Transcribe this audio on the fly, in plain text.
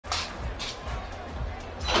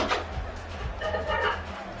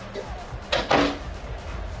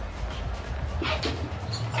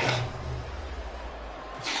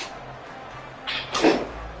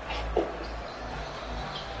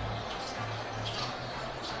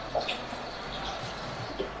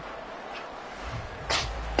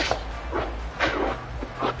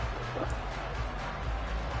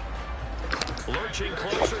Lurching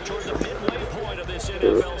closer toward the midway point of this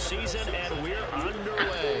NFL season, and we're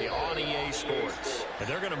underway on EA Sports. And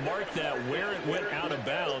they're going to mark that where it went out of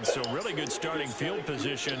bounds, so really good starting field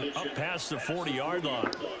position up past the 40-yard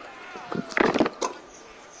line.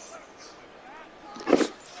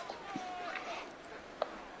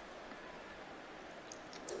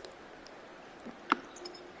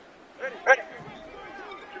 Ready.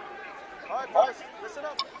 All right, boys, listen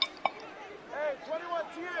up. Hey, 21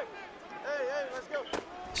 TA. Hey, let's go.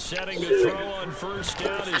 Setting the throw on first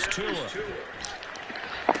down is Tua. And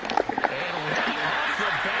right off the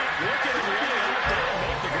bat, look at him really out there and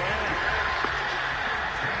make the grab.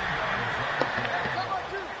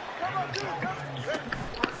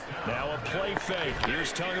 Now a play fake.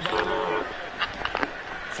 Here's Tagovailoa.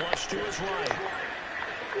 Flush to his right.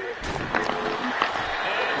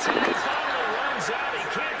 And Tua finally runs out. He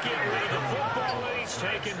can't get rid of the football, and he's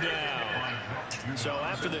taken down. So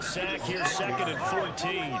after the sack, here's 2nd and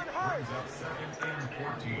 14.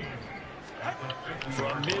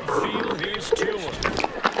 From midfield, here's Tua. And the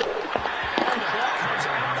ball comes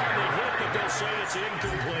out on the hit, but they'll say it's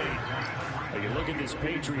incomplete. Now you look at this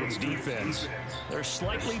Patriots defense. They're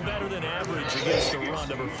slightly better than average against the run,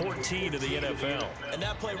 number 14 in the NFL. And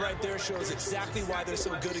that play right there shows exactly why they're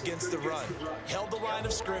so good against the run. Held the line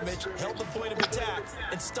of scrimmage, held the point of attack,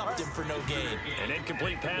 and stuffed him for no gain. An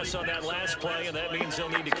incomplete pass on that last play, and that means they'll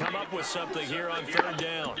need to come up with something here on 3rd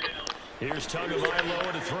down. Here's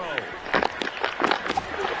Tagovailoa to throw.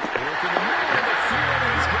 Working the middle of the field,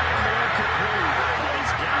 and he's got him incomplete. But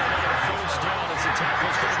he's got another first down as the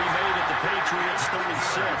tackle's going to be made at the Patriots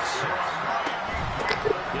 36.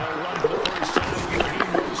 They'll run for the first time with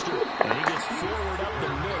Raheem Mostert. And he gets forward up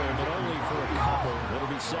the middle, but only for a couple. It'll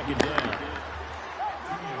be 2nd down.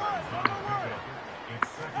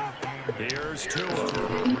 Here's Tua.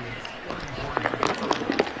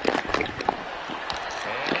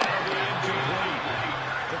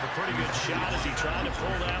 Pretty good shot as he tried to pull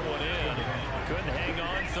that one in. Couldn't hang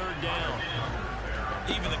on 3rd down.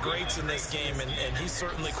 Even the greats in this game, and he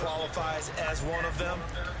certainly qualifies as one of them,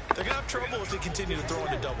 they're going to have trouble if they continue to throw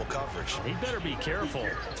into double coverage. He better be careful.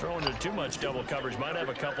 Throwing into too much double coverage might have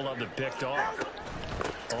a couple of them picked off.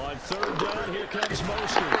 On 3rd down, here comes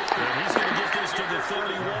Mostert. And he's going to get this to the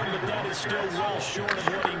 31, but that is still well short of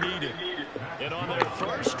what he needed. And on their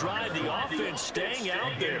first drive, the offense staying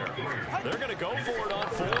out there. They're going to go for it on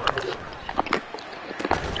 4th.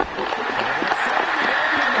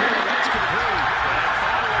 That's complete. And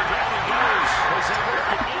finally down he goes as they work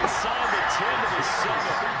it inside the 10 to the 7.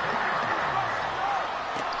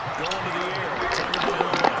 Going to the air.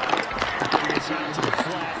 Brings out to the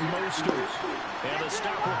flat. Mostert. And the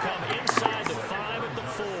stop will come inside the 5 at the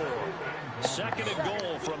 4. 2nd and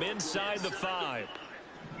goal from inside the 5.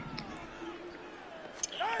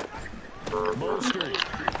 Mostert.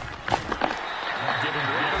 Giving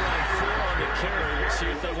right around 4 on the carry. We'll see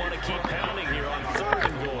if they want to keep pounding here on 3rd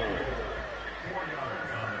and goal.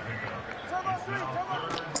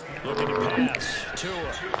 Looking to pass.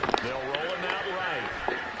 Tua. They'll roll him out right.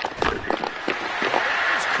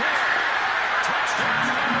 There's Cook. Touchdown.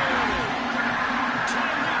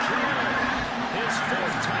 Tyreek Hill. His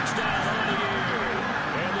 4th touchdown on the year.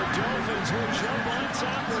 And the Dolphins will jump on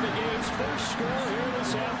top of the game's first score here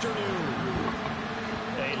this afternoon.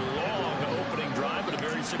 A long opening drive, but a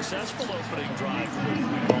very successful opening drive. We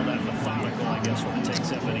call that methodical, I guess, when it takes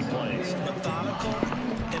that many plays. Methodical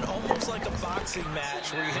and almost like a boxing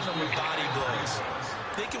match where you hit them with body blows.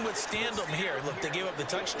 They can withstand them here. Look, they gave up the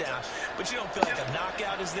touchdown, but you don't feel like a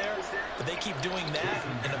knockout is there. But they keep doing that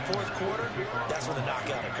in the 4th quarter. That's when the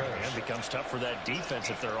knockout occurs. It becomes tough for that defense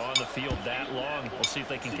if they're on the field that long. We'll see if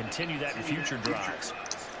they can continue that in future drives.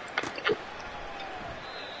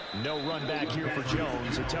 No run back here for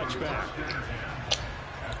Jones. A touchback.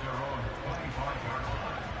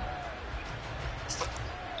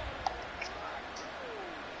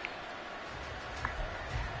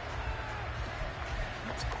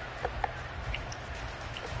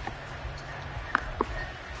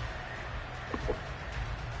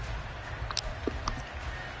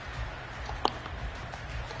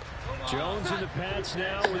 Jones in the Pats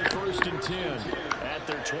now with 1st and 10 at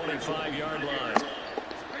their 25-yard line.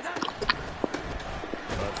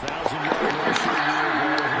 1,000-yard rusher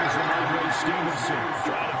here. Here's Ramondre Stevenson.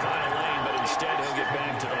 Trying to find a lane, but instead he'll get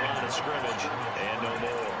back to the line of scrimmage. And no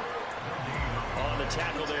more. On the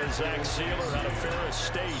tackle there, Zach Sealer out of Ferris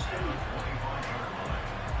State.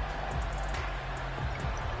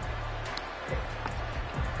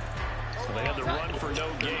 They had the run for no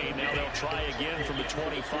gain. Now they'll try again from the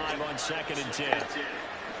 25 on 2nd and 10.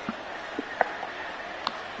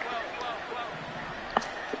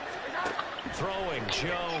 Throwing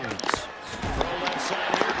Jones. Throw left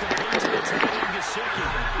side here, complete to the tight end, Gesicki.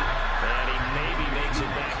 And he maybe makes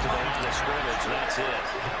it back to the line of scrimmage. That's it.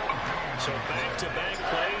 So back-to-back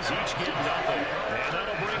plays, each get nothing. And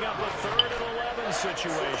that'll bring up a 3rd and 11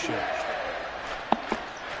 situation.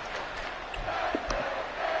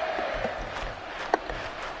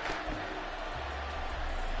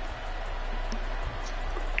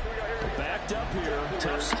 Backed up here,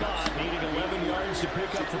 tough spot, needing 11 yards to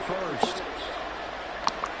pick up the first.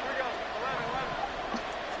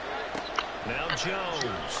 Now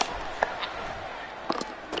Jones.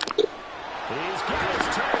 He's got his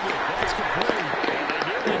target. That's complete. And they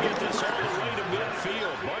nearly get this all the way to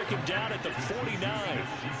midfield. Mark him down at the 49.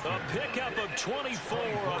 A pickup of 24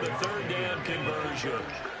 on the 3rd down conversion.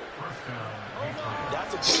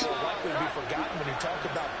 That's a play that likely to be forgotten when you talk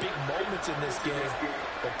about big moments in this game.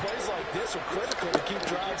 But plays like this are critical to keep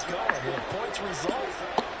drives going. And if points result,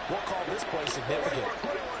 we'll call this play significant.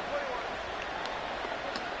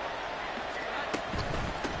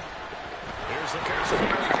 Here's the first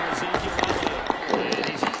carry for Ezekiel Elliott. And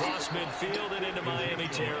he's across midfield and into Miami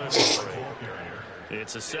territory.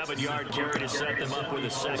 It's a 7-yard carry to set them up with a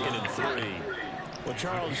 2nd and 3. Well,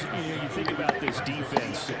 Charles, you think about this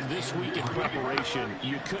defense. This week in preparation,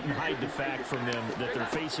 you couldn't hide the fact from them that they're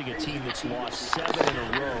facing a team that's lost 7 in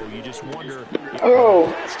a row. You just wonder.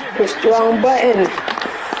 Oh, push the wrong button.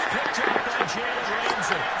 Picked up by Jalen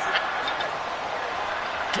Ramsey.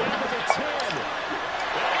 Down to the 10.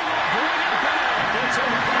 Bring it back. It's a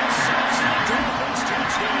Dolphins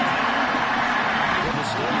touchdown. The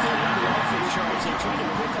mistake they had the offense, Charles, they tried to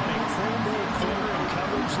pick on a Pro Bowl corner in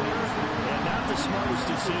coverage there. The smartest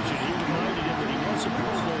decision. He reminded him that he was a Pro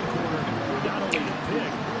Bowl corner, not only the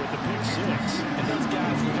pick, but the pick 6. And those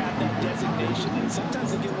guys who have that designation,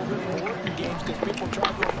 sometimes they get a little bit bored in games because people try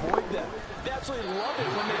to avoid them. They absolutely love it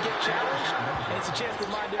when they get challenged, and it's a chance to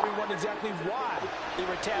remind everyone exactly why they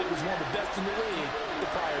were tagged as one of the best in the league the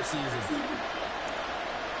prior season.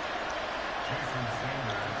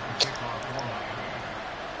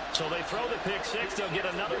 So they throw the pick 6. They'll get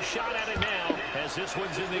another shot at it now as this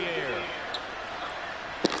one's in the air.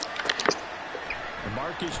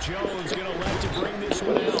 Marcus Jones going to let to bring this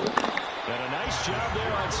one out. And a nice job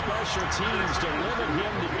there on special teams to limit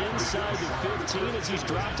him to inside the 15 as he's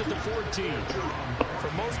dropped at the 14.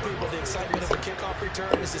 For most people, the excitement of a kickoff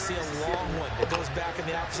return is to see a long one that goes back in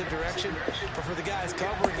the opposite direction. But for the guys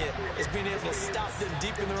covering it, it's being able to stop them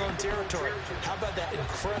deep in their own territory. How about that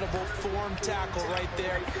incredible form tackle right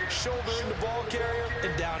there? Shouldering the ball carrier,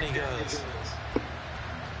 and down he goes.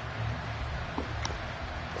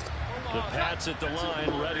 The Pats at the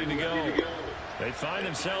line, ready to go. They find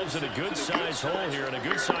themselves in a good-sized hole here, and a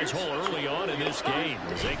good-sized hole early on in this game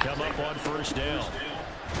as they come up on 1st down.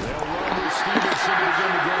 They'll run with Stevenson to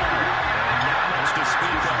begin the ground. And not much to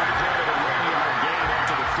speak of. Credit a 1-yard gain up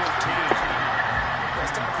to the 15.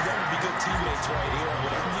 It's time for them to be good teammates right here. And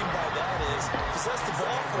what I mean by that is possess the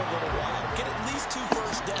ball for a little while. Get at least 2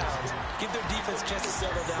 first downs. Give their defense a chance to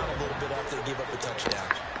settle down a little bit after they give up a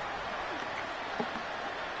touchdown.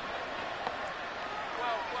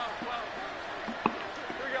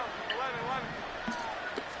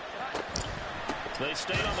 They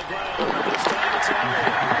stay on the ground, but this time it's Elliott.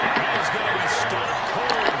 He's going to be stopped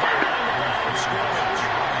cold behind the line of scrimmage.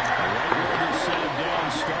 Right where this second down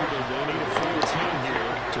started, they need a full team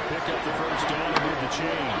here to pick up the first down and move the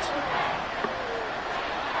chains.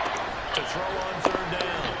 To throw on 3rd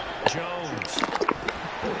down, Jones.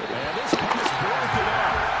 And this pass broken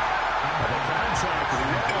up. The contact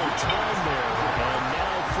well timed there, and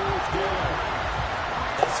now 4th down.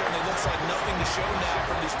 That certainly looks like nothing to show now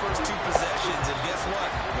from these first 2 possessions. And guess what?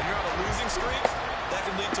 When you're on a losing streak, that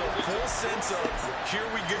can lead to a full sense of, here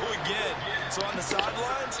we go again. So on the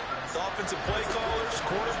sidelines, the offensive play callers,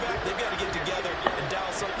 quarterback, they've got to get together and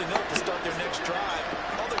dial something up to start their next drive.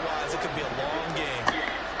 Otherwise, it could be a long game.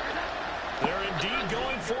 They're indeed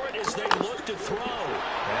going for it as they look to throw.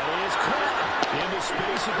 That is caught into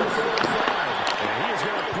space at the 45. And he is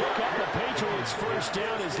going to pick up the Patriots' first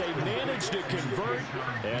down as they manage to convert,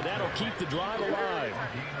 and that'll keep the drive alive.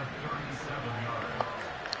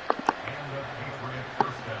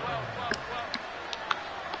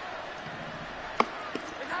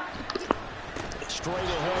 Straight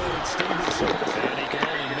ahead, it's Stevenson. And he can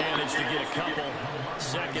only manage to get a couple.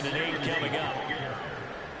 2nd and 8 coming up.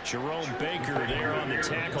 Jerome Baker there on the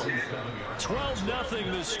tackle.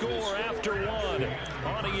 12-0 the score after 1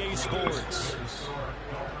 on EA Sports.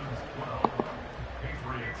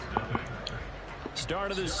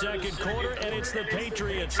 Start of the second quarter, and it's the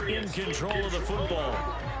Patriots in control of the football.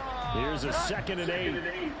 Here's a 2nd and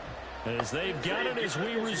 8. As they've got it as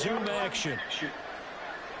we resume action.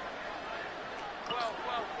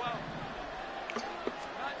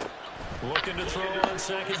 Looking to throw on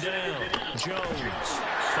 2nd down. Jones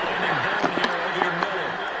finding Bourne here over the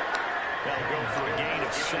middle. That'll go for a gain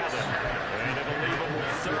of 7. And it'll leave them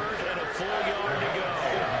with 3rd and a full yard to go.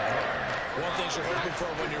 One thing you're hoping for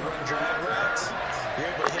when you run drag routes, you're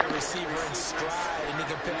able to hit a receiver in stride, and he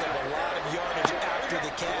can pick up a lot of yardage after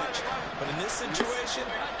the catch. But in this situation,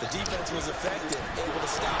 the defense was effective, able to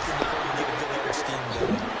stop him before he get a good head of steam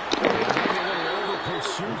going.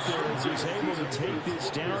 Pursuit there as he's able to take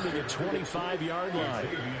this down to the 25-yard line.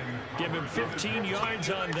 Give him 15 yards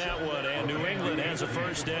on that one, and New England has a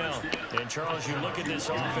 1st down. And, Charles, you look at this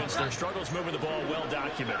offense, their struggles moving the ball well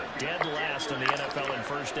documented. Dead last in the NFL in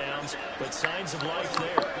 1st downs, but signs of life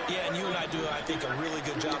there. Yeah, and you and I do, I think, a really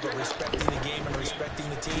good job of respecting the game and respecting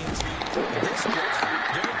the teams. In this case,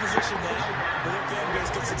 they're in position now where their fan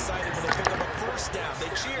base gets excited when they pick up a 1st down.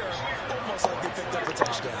 They cheer almost like they picked up a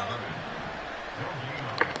touchdown.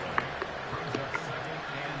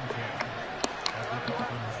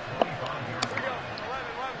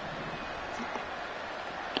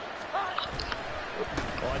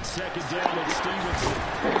 On 2nd down, it's Stevenson.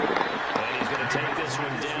 And he's going to take this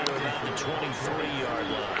one down to about the 23-yard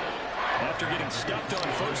line. After getting stuffed on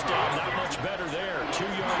 1st down, not much better there.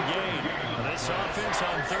 2-yard gain. And this offense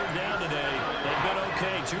on 3rd down today, they've been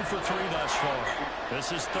okay. 2 for 3 thus far.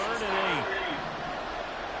 This is 3rd and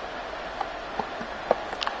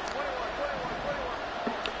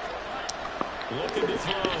 8. Looking to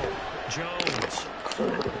throw. Jones. You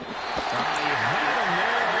had him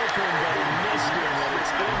there open, but he missed him, and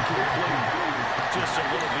it's incomplete. Just a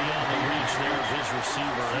little beyond the reach there of his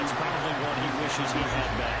receiver. That's probably one he wishes he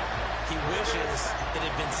had back. He wishes it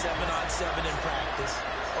had been 7-on-7 in practice,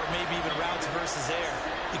 or maybe even routes versus air,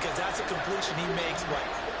 because that's a completion he makes, what,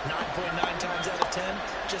 9.9 times out of 10?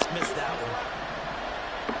 Just missed that one.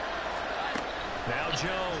 Now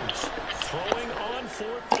Jones throwing on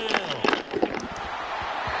 4th down.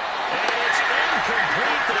 And it's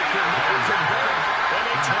incomplete. They cannot convert, and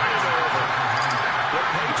they turn it over. The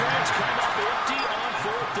Patriots come up empty on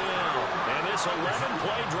 4th down. And this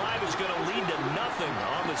 11-play drive is going to lead to nothing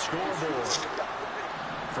on the scoreboard.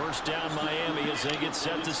 1st down Miami as they get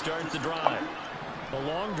set to start the drive. A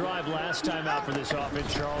long drive last time out for this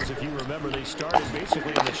offense, Charles. If you remember, they started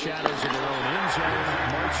basically in the shadows of their own end zone,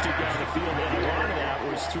 marched it down the field, and a lot of that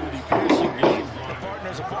was through the passing game. The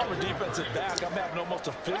partner's a former defensive back. I'm having almost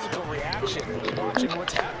a physical reaction watching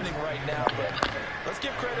what's happening right now. But let's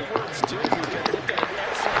give credit where it's due, because they've done an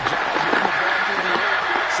excellent job moving the ball through the air.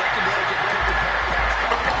 Secondary getting picked apart pass.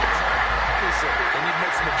 Obviously, they need to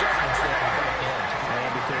make some adjustments there in the back end.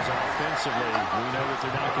 And because offensively, we know that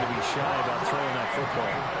they're not going to be shy about throwing that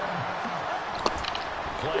football.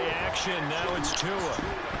 Play action. Now it's Tua.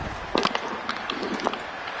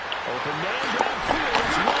 Open man downfield.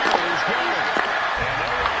 It's Waddle who's got it. And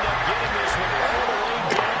they'll wind up getting this one all the way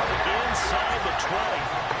down inside the 20.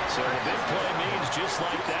 So the big play means just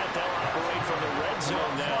like that, they'll operate from the red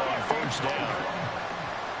zone now on 1st down.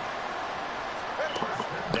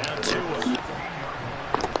 Now Tua.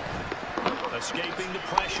 Escaping the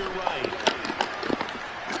pressure right.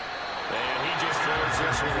 And he just throws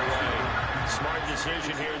this one away. Smart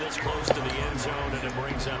decision here this close to the end zone, and it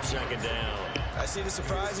brings up 2nd down. I see the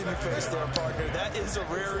surprise in your face there, partner. That is a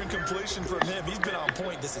rare incompletion from him. He's been on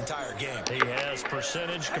point this entire game. He has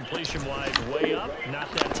percentage completion-wise way up.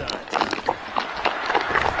 Not that time.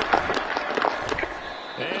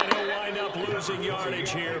 And he'll wind up losing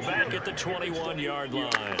yardage here back at the 21-yard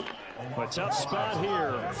line. A tough spot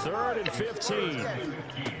here. 3rd and 15.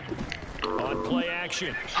 On play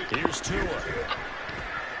action, here's Tua.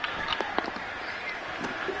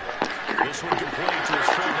 This one complete to his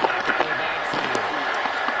fullback in the backfield.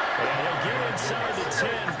 And he'll get inside the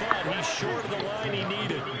 10, but he's short of the line he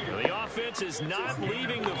needed. The offense is not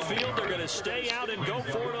leaving the field. They're going to stay out and go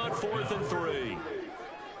for it on 4th and 3.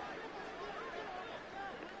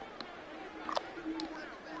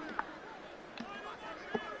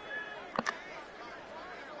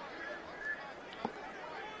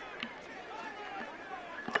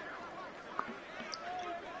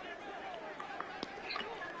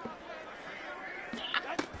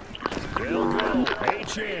 They'll go.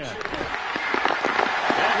 Achane.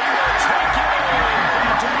 And he will take it in for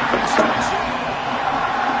the Dolphins touchdown.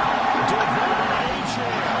 Devon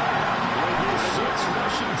Achane with his 6th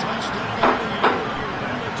rushing touchdown of the year.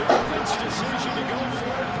 And the Dolphins' decision to go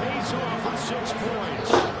for it pays off with 6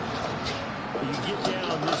 points. You get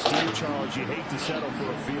down this deep, Charles, you hate to settle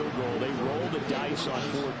for a field goal. They roll the dice on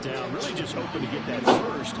 4th down, really just hoping to get that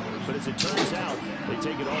first. But as it turns out, they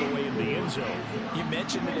take it all the way into the end zone. You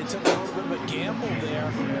mentioned that they took a little bit of a gamble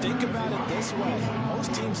there. Think about it this way.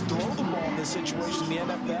 Most teams throw the ball in this situation in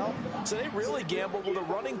the NFL, so they really gamble with a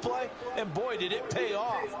running play. And boy, did it pay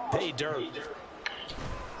off. Pay dirt.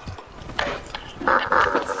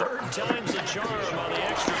 3rd time's the charm on the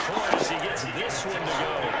extra point as he gets this one to go.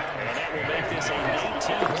 And that will make this a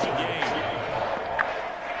 19-point game.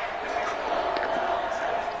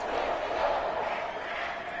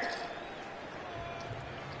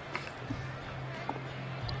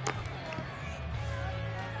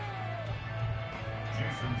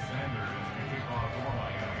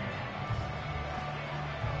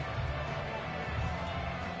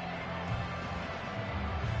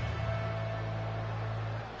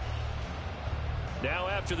 Now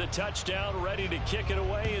after the touchdown, ready to kick it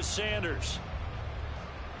away is Sanders.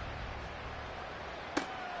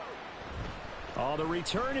 Oh, the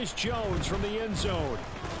return is Jones from the end zone.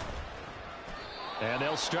 And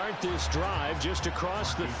they'll start this drive just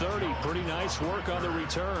across the 30. Pretty nice work on the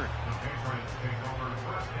return.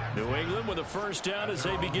 New England with a first down as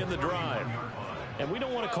they begin the drive. And we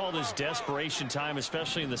don't want to call this desperation time,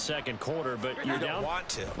 especially in the second quarter, but you're down. You don't want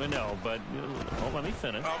to. Well, no, but let me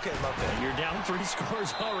finish. Okay, okay. You're down 3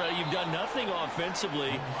 scores already. You've done nothing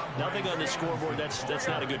offensively, nothing on the scoreboard. That's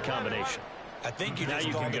not a good combination. I think you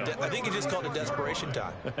just called it desperation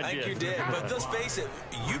time. I think you did. But let's face it,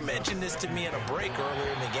 you mentioned this to me in a break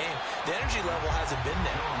earlier in the game. The energy level hasn't been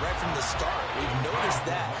there right from the start. We've noticed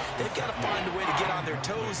that. They've got to find a way to get on their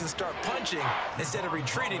toes and start punching instead of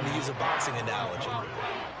retreating, to use a boxing analogy. Here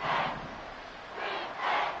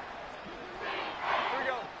we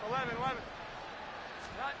go. 11.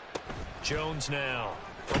 Jones now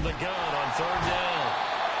from the gun on 3rd down.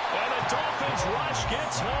 And the Dolphins rush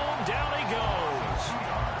gets home. Down he goes.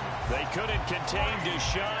 They couldn't contain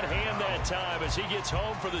Deshaun Hand that time as he gets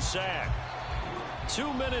home for the sack.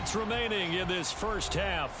 2 minutes remaining in this first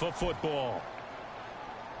half of football.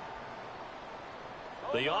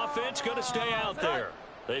 The offense going to stay out there.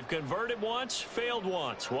 They've converted once, failed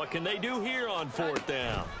once. What can they do here on 4th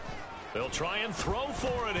down? They'll try and throw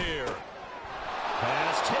for it here.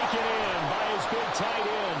 Pass taken in by his big tight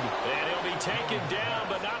end. And he'll be taken down,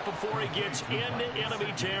 but not before he gets into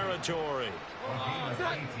enemy territory.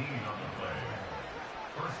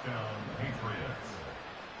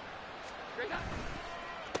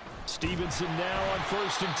 Stevenson now on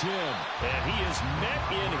 1st and 10. And he is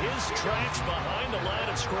met in his tracks behind the line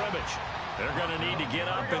of scrimmage. They're going to need to get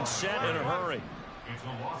up and set in a hurry.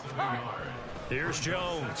 Here's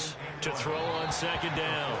Jones to throw on 2nd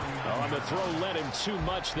down. Oh, and the throw led him too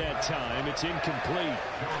much that time. It's incomplete.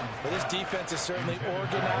 But this defense is certainly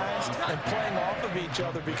organized and playing off of each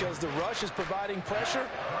other because the rush is providing pressure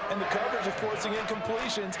and the coverage is forcing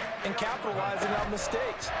incompletions and capitalizing on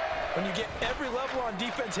mistakes. When you get every level on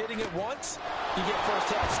defense hitting it once, you get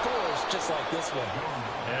first-half scores just like this one.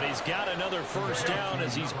 And he's got another first down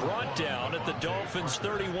as he's brought down at the Dolphins'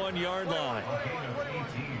 31-yard line.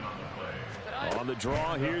 On the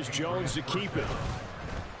draw, here's Jones to keep it.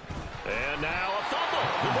 And now a fumble.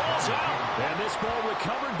 The ball's out. And this ball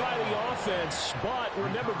recovered by the offense. But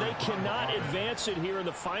remember, they cannot advance it here in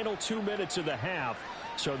the final 2 minutes of the half.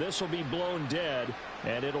 So this will be blown dead,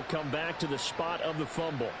 and it'll come back to the spot of the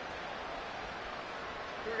fumble.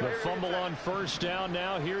 The fumble on first down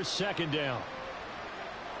now. Here's 2nd down.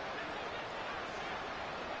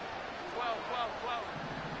 12.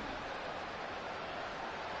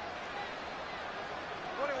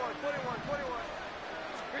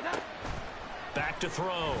 Back to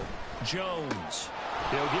throw. Jones.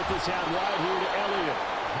 They'll get this out wide here to Elliott.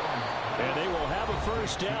 And they will have a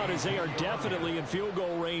first down as they are definitely in field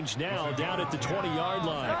goal range now down at the 20-yard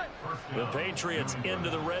line. The Patriots into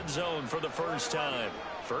the red zone for the first time.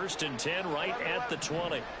 1st and 10 right at the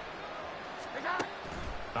 20.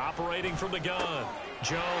 Operating from the gun.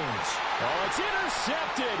 Jones. Oh, it's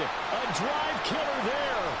intercepted. A drive killer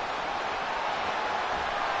there.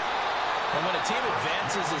 And when a team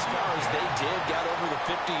advances as far as they did, got over the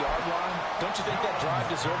 50-yard line, don't you think that drive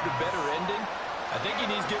deserved a better ending? I think he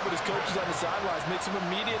needs to get with his coaches on the sidelines, make some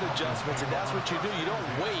immediate adjustments, and that's what you do. You don't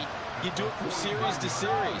wait. You do it from series to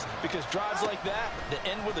series because drives like that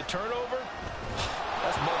end with a turnover,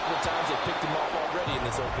 that's multiple times they picked him off already in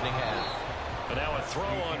this opening half. And now a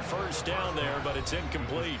throw on first down there, but it's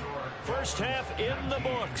incomplete. First half in the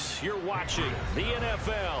books. You're watching the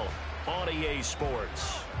NFL on EA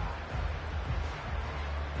Sports.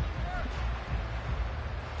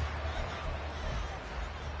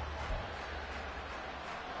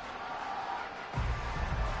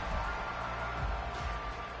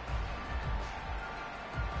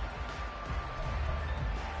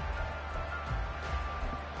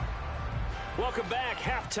 Welcome back.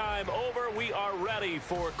 Halftime over. We are ready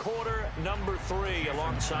for quarter number 3.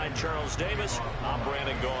 Alongside Charles Davis, I'm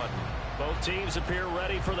Brandon Gaudin. Both teams appear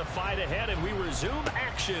ready for the fight ahead, and we resume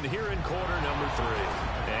action here in quarter number 3.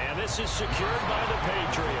 And this is secured by the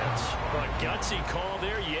Patriots. A gutsy call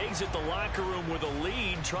there. Yates at the locker room with a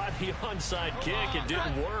lead. Tried the onside kick. It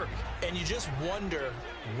didn't work. And you just wonder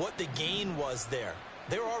what the gain was there.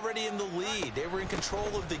 They were already in the lead. They were in control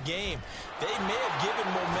of the game. They may have given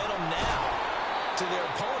momentum now to their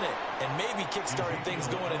opponent and maybe kick-started things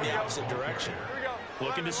going in the opposite direction.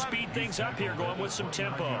 Looking to speed things up here, going with some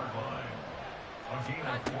tempo.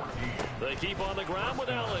 They keep on the ground with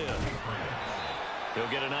Elliott. He'll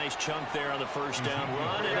get a nice chunk there on the first down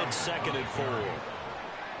run, and it's 2nd and 4.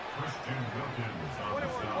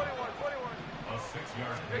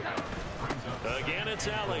 Again, it's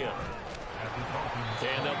Elliott.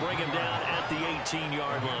 And they'll bring him down at the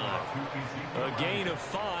 18-yard line. A gain of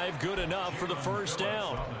 5, good enough for the first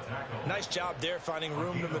down. Nice job there finding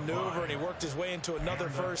room to maneuver, and he worked his way into another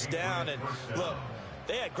first down. And look,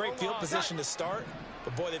 they had great field position to start,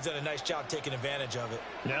 but boy, they've done a nice job taking advantage of it.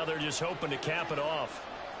 Now they're just hoping to cap it off.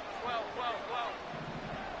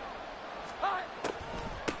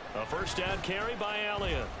 A first down carry by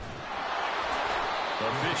Elliott.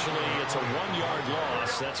 Officially, it's a 1-yard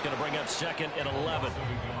loss. That's going to bring up 2nd and 11.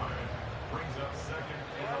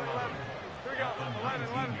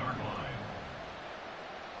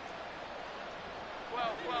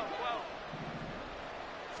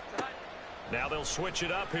 Now they'll switch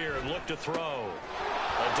it up here and look to throw.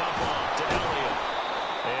 A dump off to Elliott.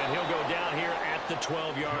 And he'll go down here at the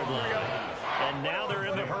 12-yard line. And now they're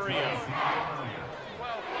in the hurry-up.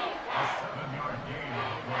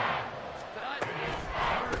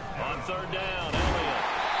 On 3rd down, Elliott.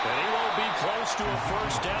 And he won't be close to a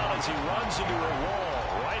first down as he runs into a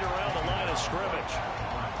wall right around the line of scrimmage.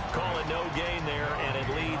 Call it no gain there, and it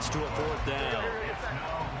leads to a 4th down.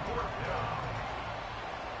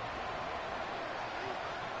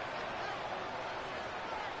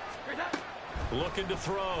 Looking to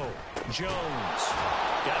throw. Jones.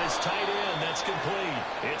 Got his tight end. That's complete.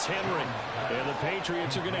 It's Henry. And the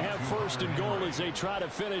Patriots are going to have 1st and goal as they try to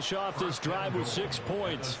finish off this drive with 6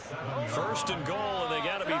 points. 1st and goal, and they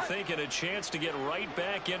got to be thinking a chance to get right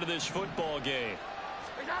back into this football game.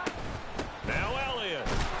 Now Elliott.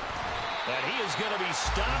 And he is going to be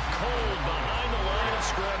stopped cold behind the line of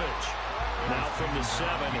scrimmage. Now from the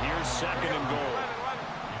 7, here's 2nd and goal.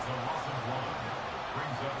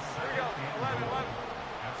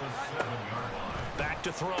 Back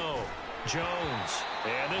to throw. Jones.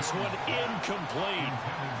 And this one incomplete.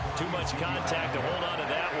 Too much contact to hold on to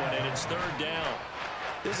that one, and it's 3rd down.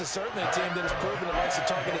 This is certainly a team that has proven it likes to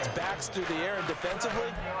target its backs through the air, and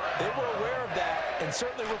defensively, they were aware of that and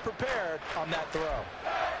certainly were prepared on that throw.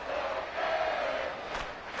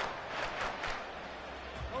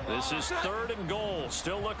 This is 3rd and goal.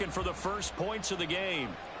 Still looking for the first points of the game.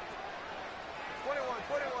 21.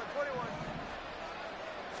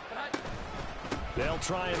 They'll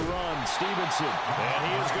try and run. Stevenson. And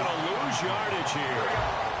he is going to lose yardage here.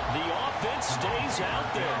 The offense stays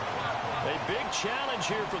out there. A big challenge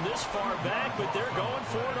here from this far back, but they're going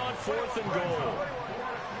for it on 4th and goal.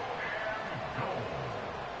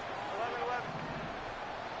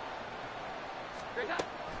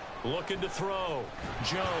 Looking to throw.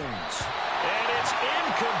 Jones. And it's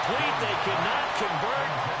incomplete. They cannot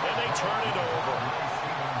convert, and they turn it over.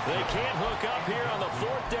 They can't hook up here on the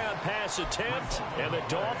 4th down pass attempt, and the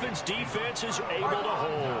Dolphins defense is able to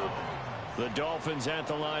hold. The Dolphins at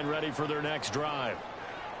the line ready for their next drive.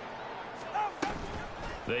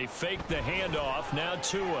 They fake the handoff. Now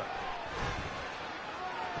Tua.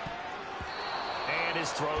 And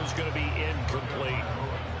his throw's going to be incomplete.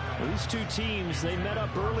 These two teams, they met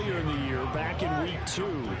up earlier in the year, back in week 2.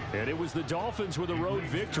 And it was the Dolphins with a road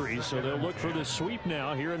victory, so they'll look for the sweep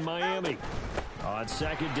now here in Miami. On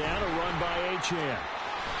 2nd down, a run by Achane.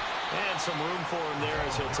 And some room for him there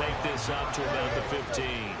as he'll take this up to about the 15.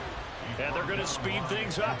 And they're going to speed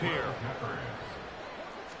things up here.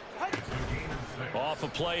 Off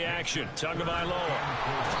of play action, Tagovailoa.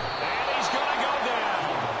 And he's going to go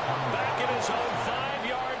down. Back at his own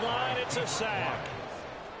 5-yard line, it's a sack.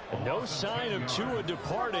 No sign of Tua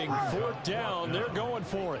departing. 4th down, they're going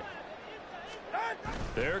for it.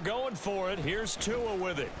 They're going for it. Here's Tua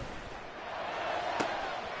with it.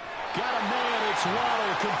 Got a man, it's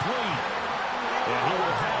Waddle, complete. And he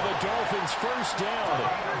will have a Dolphins first down.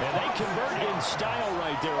 And they convert in style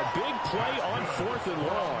right there. A big play on 4th and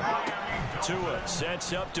long. Tua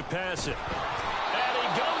sets up to pass it. And he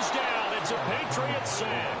goes down. It's a Patriots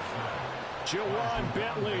sack. Jawan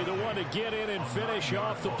Bentley, the one to get in and finish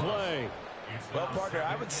off the play. Well, partner,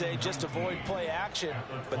 I would say just avoid play action,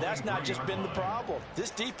 but that's not just been the problem.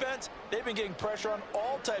 This defense, they've been getting pressure on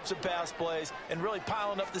all types of pass plays and really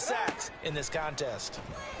piling up the sacks in this contest.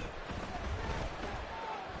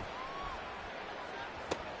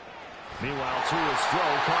 Meanwhile, Tua's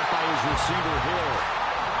throw caught by his receiver Hill.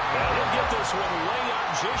 And he'll get this one way up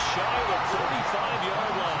just shy of the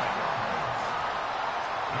 35-yard line.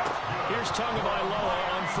 Here's Tagovailoa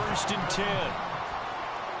on 1st and 10.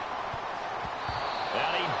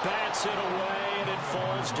 And he bats it away, and it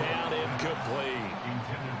falls down incomplete.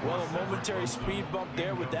 Well, a momentary speed bump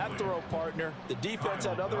there with that throw, partner. The defense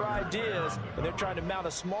had other ideas, and they're trying to mount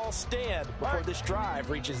a small stand before this drive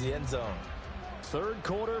reaches the end zone. 3rd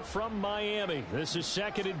quarter from Miami. This is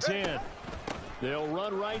 2nd and 10. They'll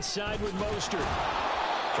run right side with Mostert.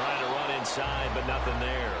 Trying to run inside, but nothing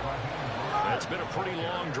there. It's been a pretty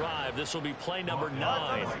long drive. This will be play number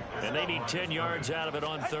 9, and they need 10 yards out of it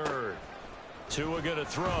on 3rd. Tua going to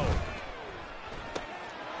throw.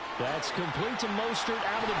 That's complete to Mostert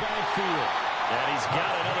out of the backfield. And he's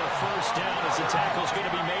got another 1st down as the tackle's going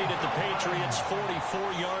to be made at the Patriots'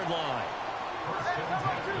 44-yard line.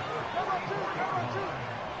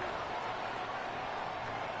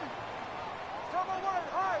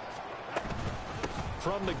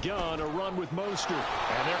 From the gun, a run with Mostert.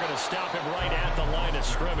 And they're going to stop him right at the line of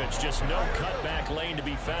scrimmage. Just no cutback lane to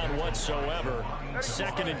be found whatsoever.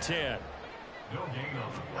 2nd and 10.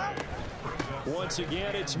 Once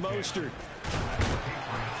again, it's Mostert.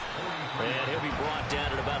 And he'll be brought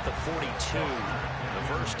down at about the 42. The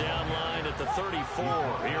 1st down line at the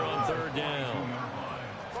 34 here on 3rd down.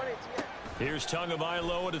 Here's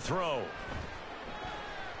Tagovailoa to throw.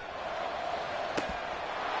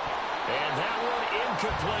 And that one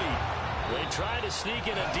incomplete. They try to sneak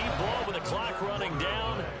in a deep ball with the clock running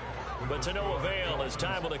down, but to no avail as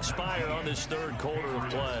time will expire on this 3rd quarter of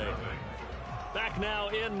play. Back now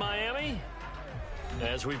in Miami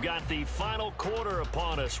as we've got the final quarter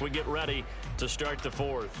upon us. We get ready to start the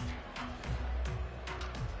 4th.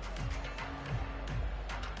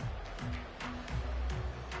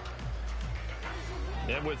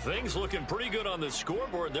 And with things looking pretty good on the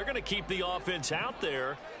scoreboard, they're going to keep the offense out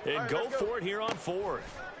there and go for it here on 4th.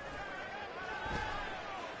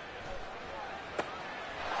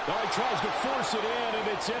 Oh, he tries to force it in, and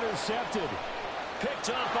it's intercepted. Picked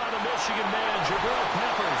up by the Michigan man, Jabril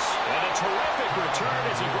Peppers. And a terrific return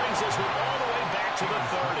as he brings this one all the way back to the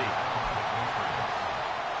 30.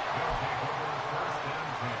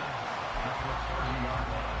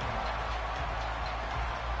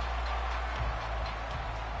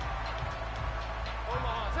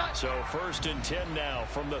 So 1st and 10 now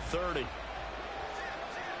from the 30.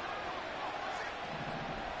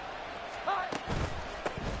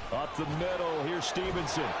 Up the middle, here's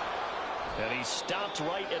Stevenson. And he stopped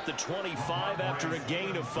right at the 25 after a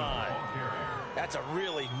gain of 5. That's a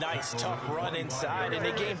really nice, tough run inside, and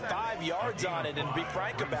they gained 5 yards on it. And to be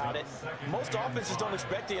frank about it, most offenses don't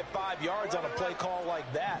expect to get 5 yards on a play call like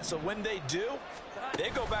that. So when they do, they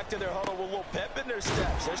go back to their huddle with a little pep in their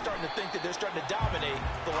steps. They're starting to think that they're starting to dominate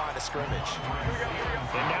the line of scrimmage.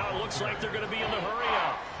 And now it looks like they're going to be in the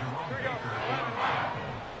hurry-up.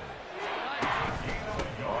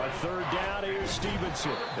 On 3rd down, here's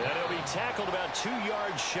Stevenson. And he'll be tackled about 2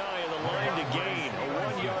 yards shy of the line to gain. A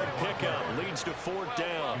 1-yard pickup leads to 4th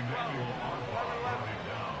down.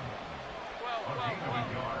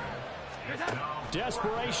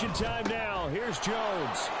 Desperation time now. Here's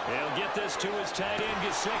Jones. He'll get this to his tight end,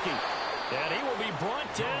 Gesicki. And he will be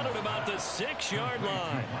brought down at about the 6-yard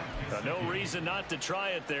line. No reason not to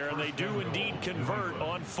try it there, and they do indeed convert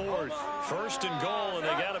on 4th. 1st and goal, and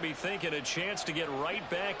they got to be thinking a chance to get right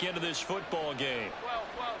back into this football game.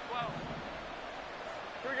 12.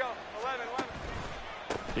 Here we go. 11.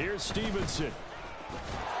 Here's Stevenson.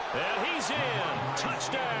 And he's in.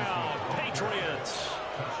 Touchdown, Patriots.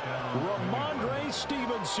 Ramondre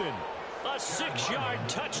Stevenson. A 6-yard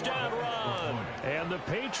touchdown run. And the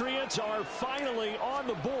Patriots are finally on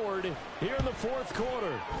the board here in the 4th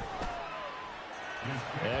quarter.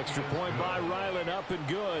 Extra point by Ryland, up and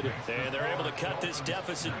good. And they're able to cut this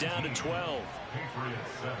deficit down to 12.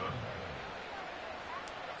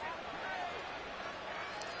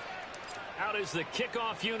 Out is the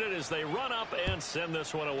kickoff unit as they run up and send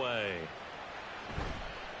this one away.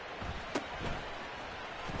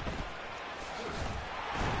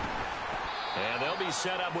 And they'll be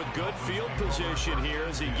set up with good field position here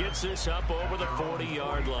as he gets this up over the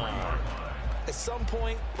 40-yard line. At some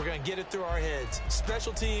point, we're going to get it through our heads.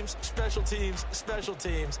 Special teams, special teams, special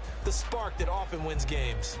teams. The spark that often wins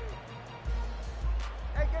games.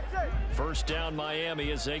 Hey, get set. 1st down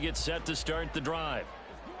Miami as they get set to start the drive.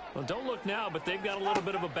 Well, don't look now, but they've got a little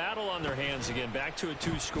bit of a battle on their hands again. Back to a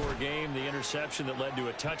 2-score game. The interception that led to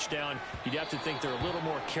a touchdown. You'd have to think they're a little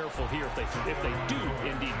more careful here if they do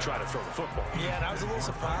indeed try to throw the football. Yeah, and I was a little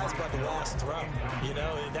surprised by the last throw. You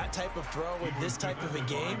know, that type of throw in this type of a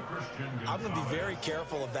game, I'm going to be very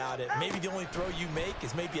careful about it. Maybe the only throw you make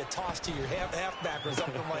is maybe a toss to your halfback or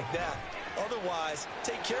something like that. Otherwise,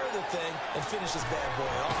 take care of the thing and finish this bad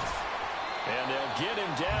boy off. And they'll get him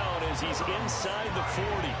down as he's inside the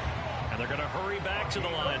 40. And they're going to hurry back to the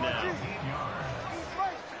line now.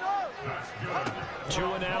 2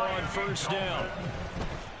 now on first down.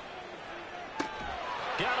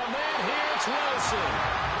 Got a man here, it's Wilson.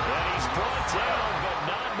 And he's brought down, but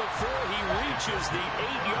not before he reaches the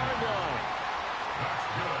 8-yard line.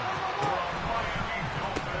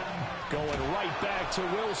 Going right back to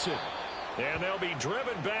Wilson. And they'll be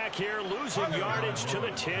driven back here, losing yardage to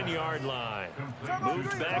the 10-yard line.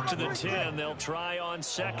 Moved back to the 10. They'll try on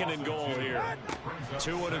 2nd and goal here.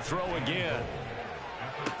 2 to throw again.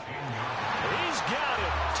 He's got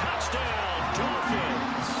it. Touchdown,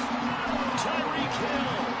 Dolphins. Tyreek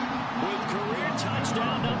Hill with career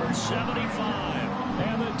touchdown number 75.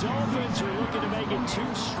 And the Dolphins are looking to make it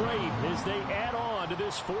 2 straight as they add on to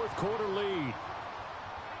this 4th quarter lead.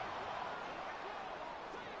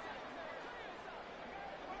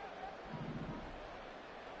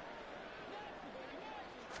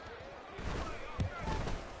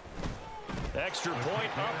 Extra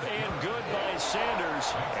point up and good by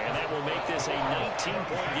Sanders, and that will make this a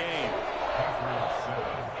 19-point game.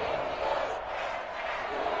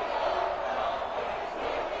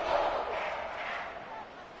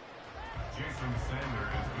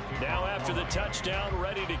 Now after the touchdown,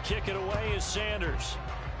 ready to kick it away is Sanders.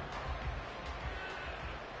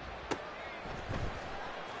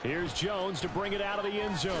 Here's Jones to bring it out of the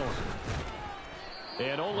end zone.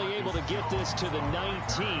 And only able to get this to the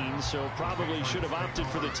 19, so probably should have opted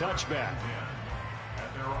for the touchback.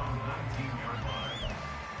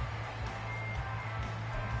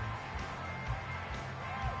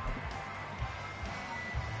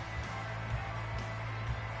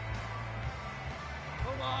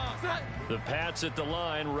 The Pats at the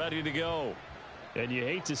line, ready to go. And you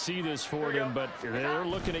hate to see this for them, but they're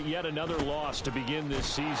looking at yet another loss to begin this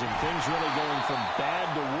season. Things really going from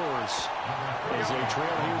bad to worse as they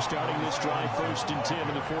trail here starting this drive 1st and 10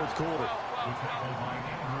 in the 4th quarter.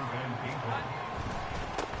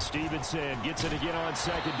 Stevenson gets it again on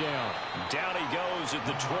 2nd down. Down he goes at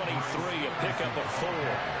the 23, a pickup of 4.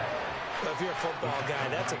 Well, if you're a football guy,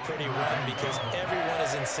 that's a pretty run because everyone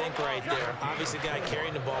is in sync right there. Obviously, the guy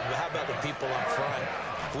carrying the ball, but how about the people up front?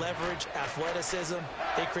 Leverage, athleticism,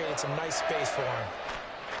 they created some nice space for him.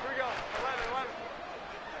 Here we go.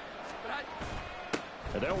 11.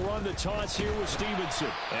 And they'll run the toss here with Stevenson.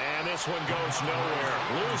 And this one goes nowhere.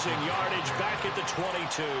 Losing yardage back at the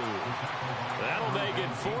 22. That'll make it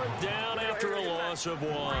 4th down after a loss of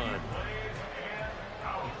 1. 21.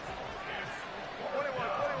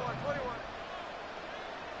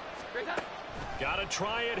 Got to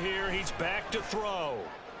try it here. He's back to throw.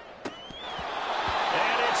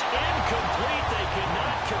 And it's incomplete. They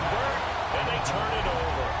cannot convert, and they turn it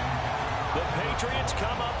over. The Patriots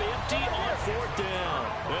come up empty on 4th down.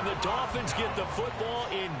 And the Dolphins get the football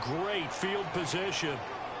in great field position.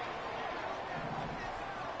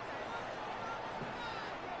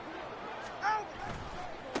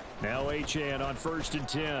 Now Achane on 1st and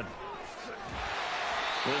 10.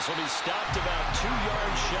 This will be stopped about 2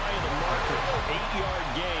 yards shy of the marker. 8-yard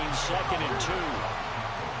gain, 2nd and 2.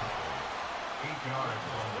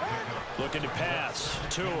 Looking to pass.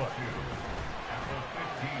 Tua.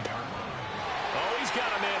 Oh, he's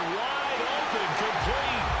got a man wide open.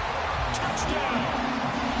 Complete. Touchdown.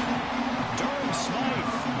 Durham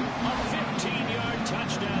Smythe. A 15-yard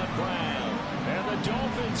touchdown grab. And the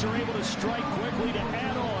Dolphins are able to strike quickly to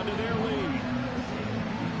add on to their lead.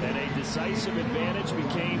 And a decisive advantage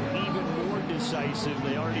became even more decisive.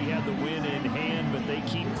 They already had the win in hand, but they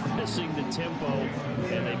keep pressing the tempo,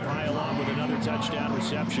 and they pile on with another touchdown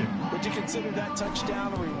reception. Would you consider that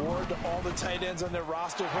touchdown a reward to all the tight ends on their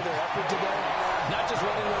roster for their effort today? Not just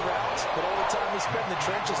running their routes, but all the time they spent in the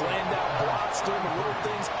trenches, laying down blocks, doing the little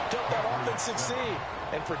things to help that offense succeed.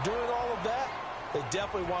 And for doing all of that, they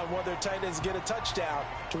definitely want one of their tight ends to get a touchdown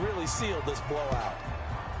to really seal this blowout.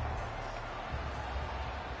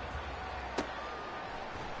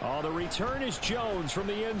 Oh, the return is Jones from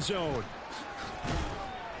the end zone.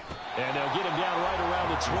 And they'll get him down right around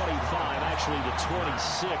the 25, actually the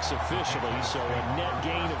 26 officially, so a net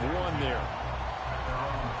gain of 1 there.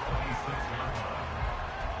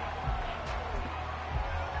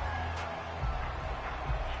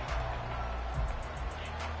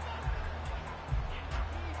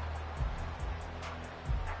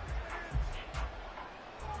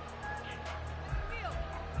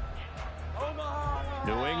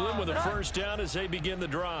 New England with a first down as they begin the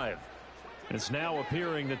drive. It's now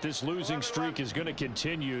appearing that this losing streak is going to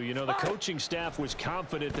continue. You know, the coaching staff was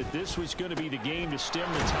confident that this was going to be the game to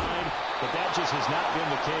stem the tide, but that just has not been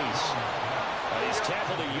the case. He's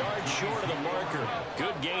tackled a yard short of the marker.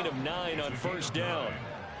 Good gain of 9 on first down.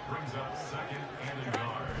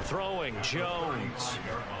 Throwing, Jones.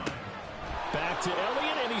 Back to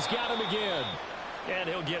Elliott, and he's got him again. And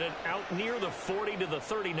he'll get it out near the 40 to the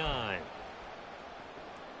 39.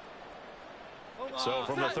 So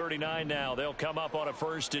from the 39 now, they'll come up on a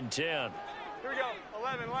 1st and 10. Here we go.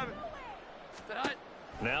 11.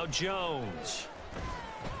 Now Jones.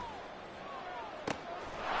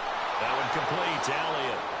 That one complete to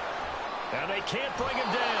Elliott. And they can't bring him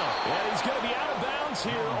down. And he's going to be out of bounds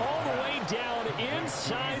here all the way down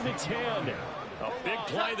inside the 10. A big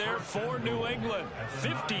play there for New England.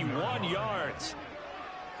 51 yards.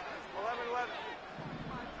 11.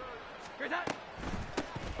 Here's that.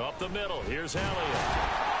 Up the middle, here's Elliott.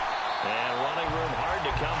 And running room hard to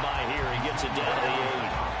come by here. He gets it down to the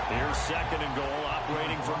 8. Here's 2nd and goal,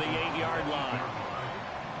 operating from the 8-yard line.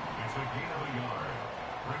 It's a gain of a yard.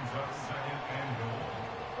 Brings up 2nd and goal.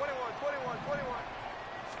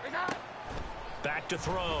 21. Back to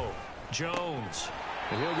throw. Jones.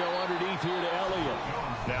 And he'll go underneath here to Elliott.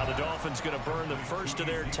 Now the Dolphins going to burn the first of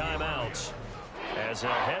their timeouts as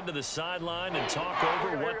they'll head to the sideline and talk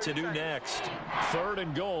over what to do next. 3rd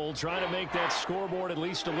and goal, trying to make that scoreboard at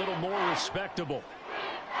least a little more respectable.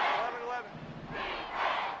 11.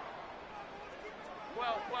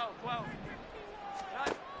 12.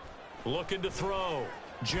 Looking to throw.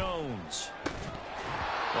 Jones.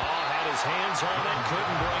 Had his hands on it,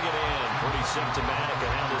 couldn't bring it in. Pretty symptomatic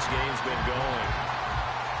of how this game's been going.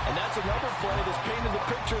 And that's another play that's painted the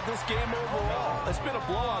picture of this game overall. It's been a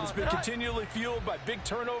blowout. It's been continually fueled by big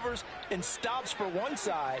turnovers and stops for one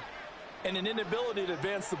side and an inability to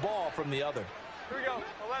advance the ball from the other. Here we go.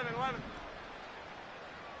 11.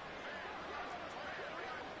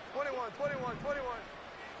 21.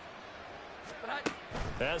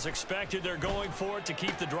 As expected, they're going for it to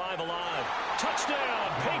keep the drive alive. Touchdown,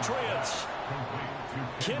 Patriots!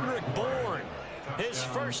 Kendrick Bourne, his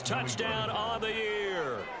first touchdown on the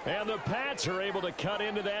year. And the Pats are able to cut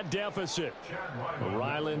into that deficit.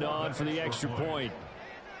 Ryland on for the extra point.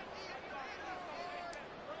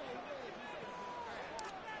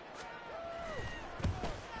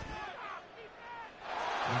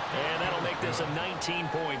 And that'll make this a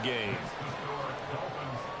 19-point game.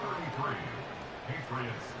 Dolphins 33,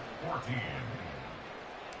 Patriots 14.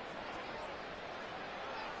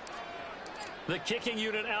 The kicking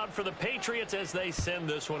unit out for the Patriots as they send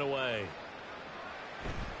this one away.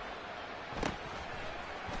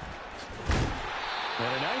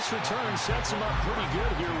 And a nice return sets him up pretty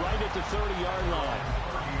good here right at the 30-yard line.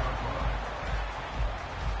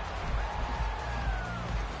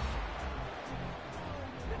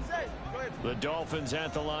 The Dolphins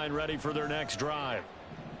at the line ready for their next drive.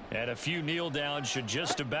 And a few kneel downs should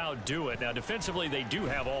just about do it. Now, defensively, they do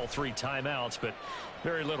have all 3 timeouts, but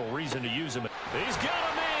very little reason to use them. He's got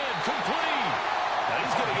a man complete. Now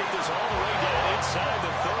he's going to get this all the way down inside the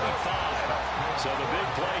 35. So the big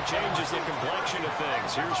play changes the complexion of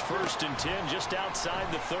things. Here's 1st and 10 just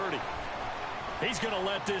outside the 30. He's going to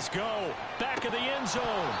let this go. Back of the end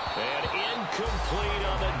zone. And incomplete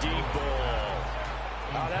on the deep ball.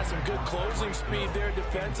 Oh, that's some good closing speed there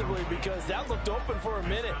defensively because that looked open for a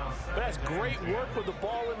minute. But that's great work with the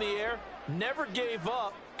ball in the air. Never gave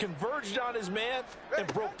up, converged on his man, and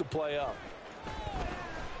broke the play up.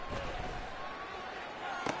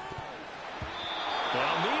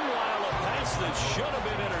 Now, meanwhile, a pass that should have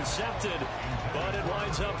been intercepted, but it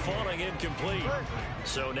winds up falling incomplete.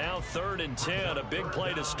 So now 3rd and 10, a big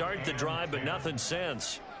play to start the drive, but nothing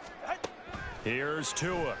since. Here's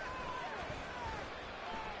Tua.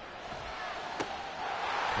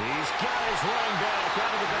 He's got his running back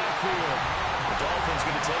out of the backfield. The Dolphins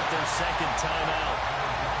going to take their 2nd timeout.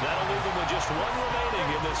 That'll leave them with just 1 remaining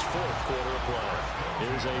in this 4th quarter of play.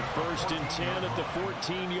 Here's a 1st and 10 at the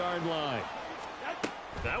 14-yard line.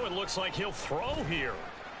 That one looks like he'll throw here.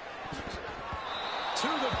 To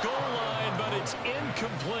the goal line, but it's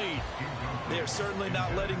incomplete. They're certainly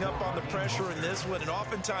not letting up on the pressure in this one, and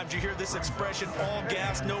oftentimes you hear this expression, all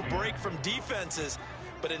gas, no break from defenses.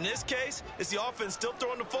 But in this case, it's the offense still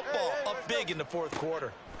throwing the football up big in the 4th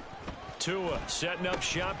quarter. Tua setting up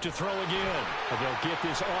shop to throw again. And they'll get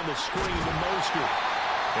this on the screen to Mostert.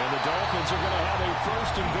 And the Dolphins are going to have a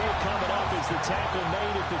 1st and goal coming up as the tackle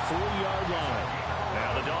made at the 40-yard line.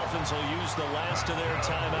 Now the Dolphins will use the last of their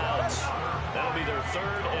timeouts. That'll be their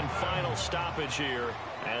 3rd and final stoppage here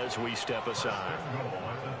as we step aside. Goal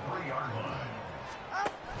at the 3-yard line.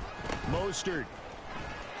 Mostert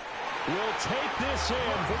will take this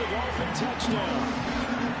in for the Dolphin touchdown.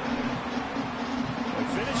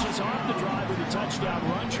 Finishes off the drive with a touchdown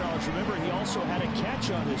run, Charles. Remember, he also had a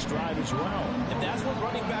catch on this drive as well. And that's what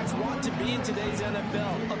running backs want to be in today's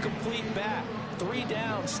NFL, a complete back. 3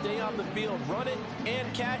 down, stay on the field, run it,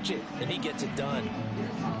 and catch it, and he gets it done.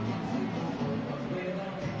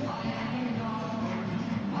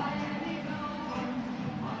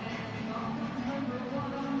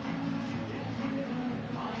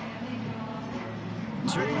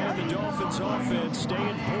 Two and the Dolphins offense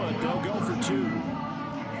staying put. They'll go for 2.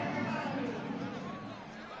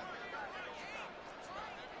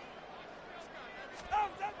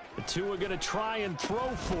 The two are going to try and throw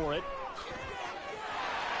for it.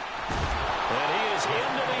 And he is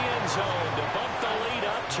into the end zone to bump the lead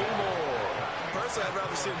up 2 more. Personally, I'd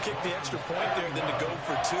rather see him kick the extra point there than to go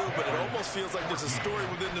for 2, but it almost feels like there's a story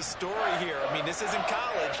within the story here. I mean, this isn't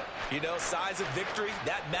college. You know, size of victory,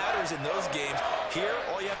 that matters in those games. Here,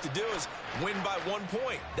 all you have to do is win by 1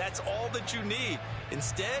 point. That's all that you need.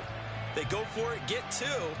 Instead, they go for it, get 2.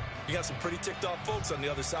 You got some pretty ticked off folks on the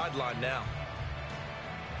other sideline now.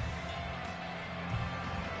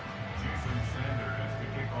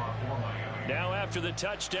 Now after the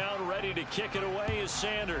touchdown, ready to kick it away is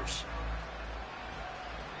Sanders.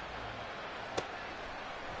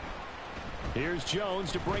 Here's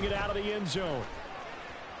Jones to bring it out of the end zone.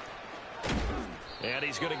 And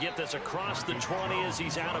he's going to get this across the 20 as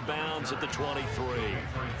he's out of bounds at the 23.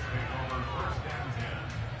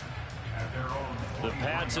 The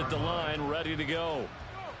Pats at the line, ready to go.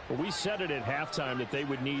 Well, we said it at halftime that they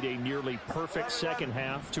would need a nearly perfect second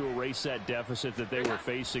half to erase that deficit that they were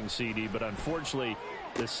facing, CD. But unfortunately,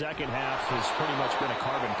 the second half has pretty much been a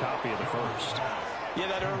carbon copy of the first. Yeah,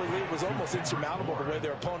 that early lead was almost insurmountable the way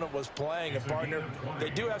their opponent was playing. And, partner, they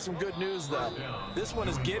do have some good news, though. This one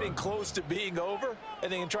is getting close to being over,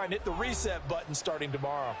 and they can try and hit the reset button starting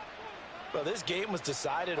tomorrow. Well, this game was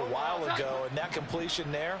decided a while ago, and that completion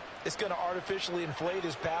there, it's going to artificially inflate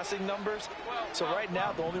his passing numbers. So right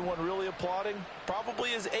now, the only one really applauding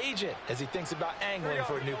probably his agent as he thinks about angling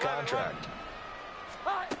for a new contract.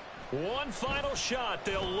 One final shot.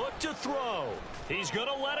 They'll look to throw. He's going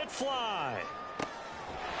to let it fly.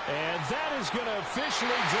 And that is going to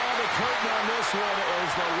officially draw the curtain on this one as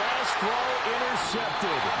the last throw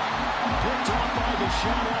intercepted. Picked off by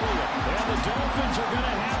Deshaun Elliott. And the Dolphins are going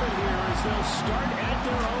to have it here as they'll start at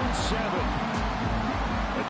their own 7.